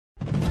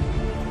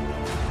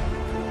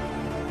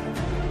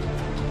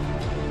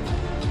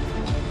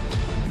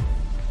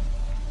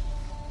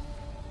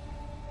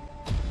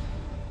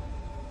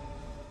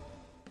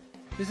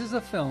This is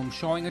a film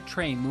showing a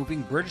train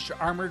moving British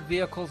armoured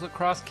vehicles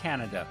across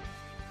Canada.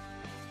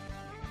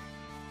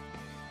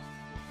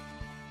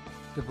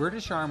 The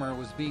British Armour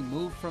was being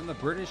moved from the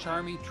British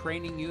Army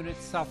Training Unit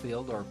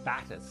Suffield, or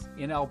BATUS,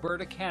 in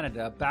Alberta,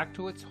 Canada, back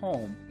to its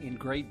home in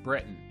Great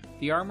Britain.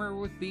 The armour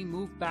was being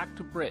moved back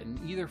to Britain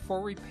either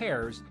for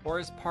repairs or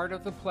as part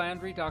of the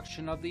planned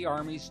reduction of the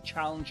Army's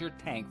Challenger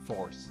tank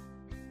force.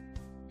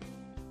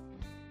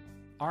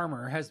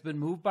 Armour has been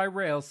moved by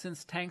rail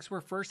since tanks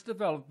were first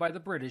developed by the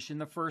British in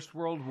the First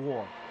World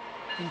War.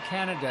 In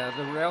Canada,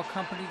 the rail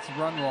companies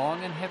run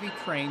long and heavy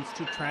trains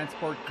to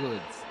transport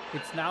goods.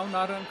 It's now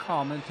not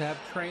uncommon to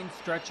have trains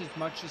stretch as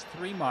much as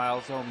 3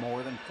 miles or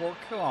more than 4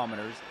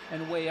 kilometers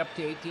and weigh up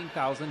to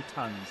 18,000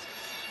 tons.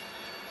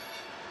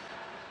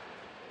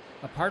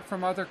 Apart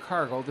from other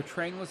cargo, the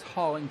train was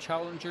hauling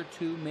Challenger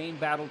 2 main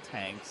battle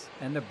tanks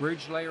and the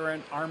bridge layer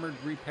and armored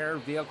repair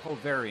vehicle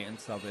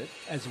variants of it,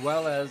 as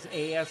well as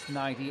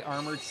AS-90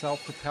 armored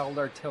self-propelled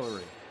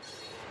artillery.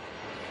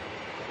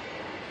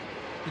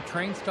 The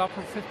train stopped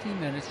for 15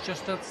 minutes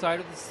just outside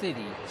of the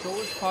city, so it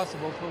was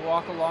possible to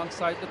walk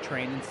alongside the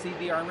train and see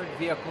the armored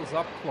vehicles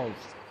up close.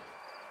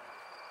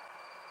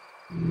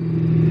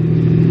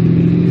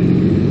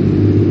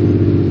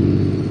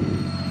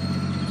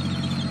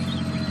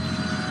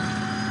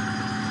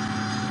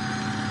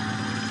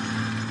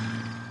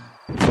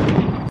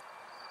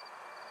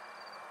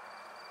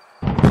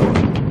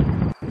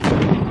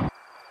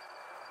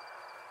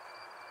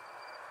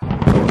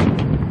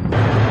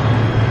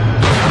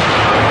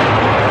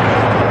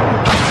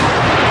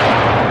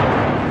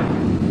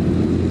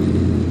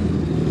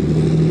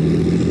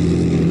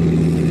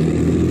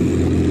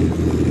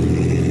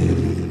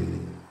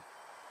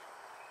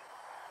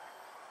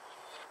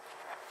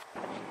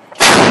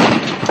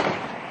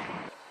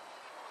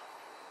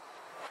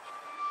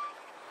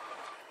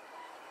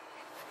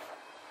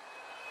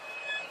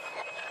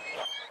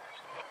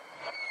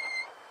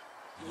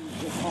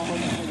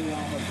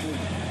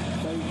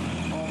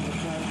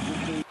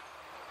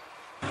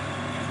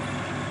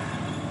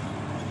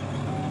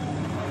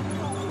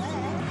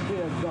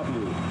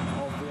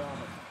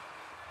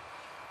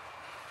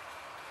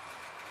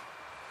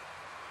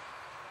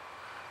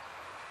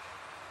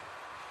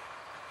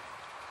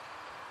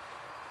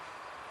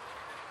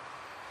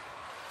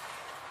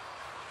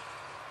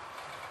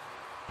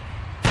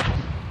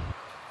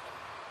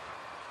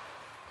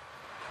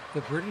 The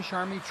British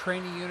Army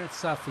Training Unit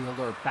Suffield,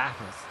 or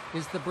BATUS,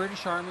 is the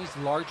British Army's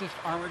largest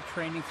armoured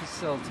training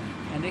facility,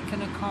 and it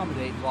can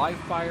accommodate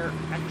live-fire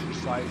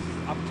exercises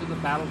up to the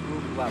battle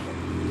group level.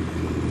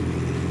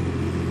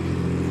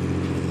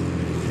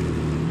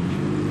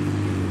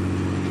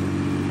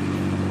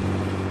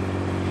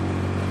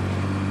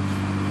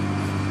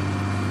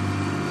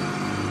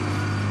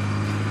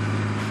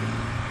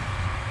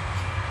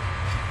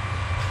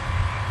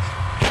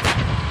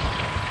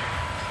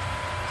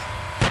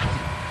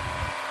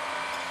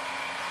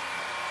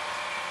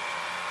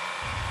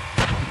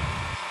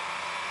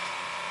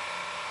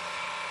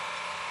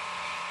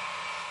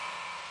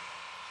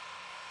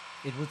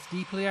 It was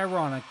deeply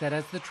ironic that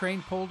as the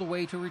train pulled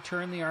away to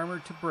return the armour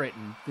to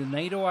Britain, the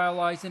NATO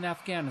allies in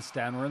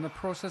Afghanistan were in the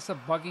process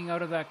of bugging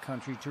out of that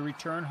country to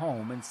return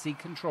home and seek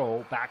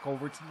control back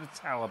over to the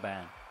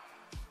Taliban.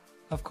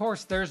 Of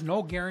course, there's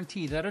no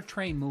guarantee that a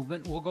train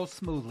movement will go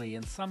smoothly,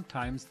 and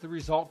sometimes the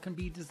result can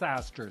be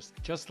disastrous,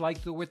 just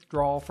like the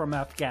withdrawal from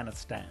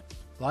Afghanistan.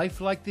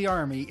 Life like the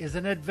Army is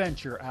an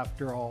adventure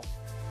after all.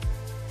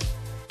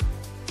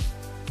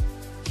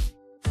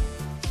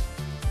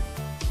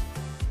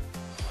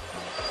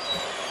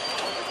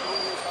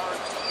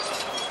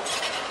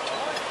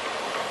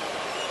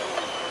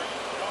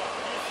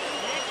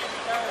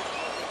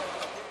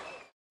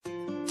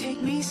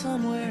 Take me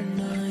somewhere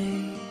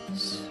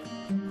nice,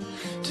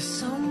 to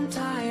some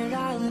tired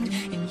island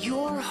in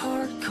your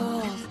heart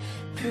called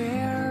paradise.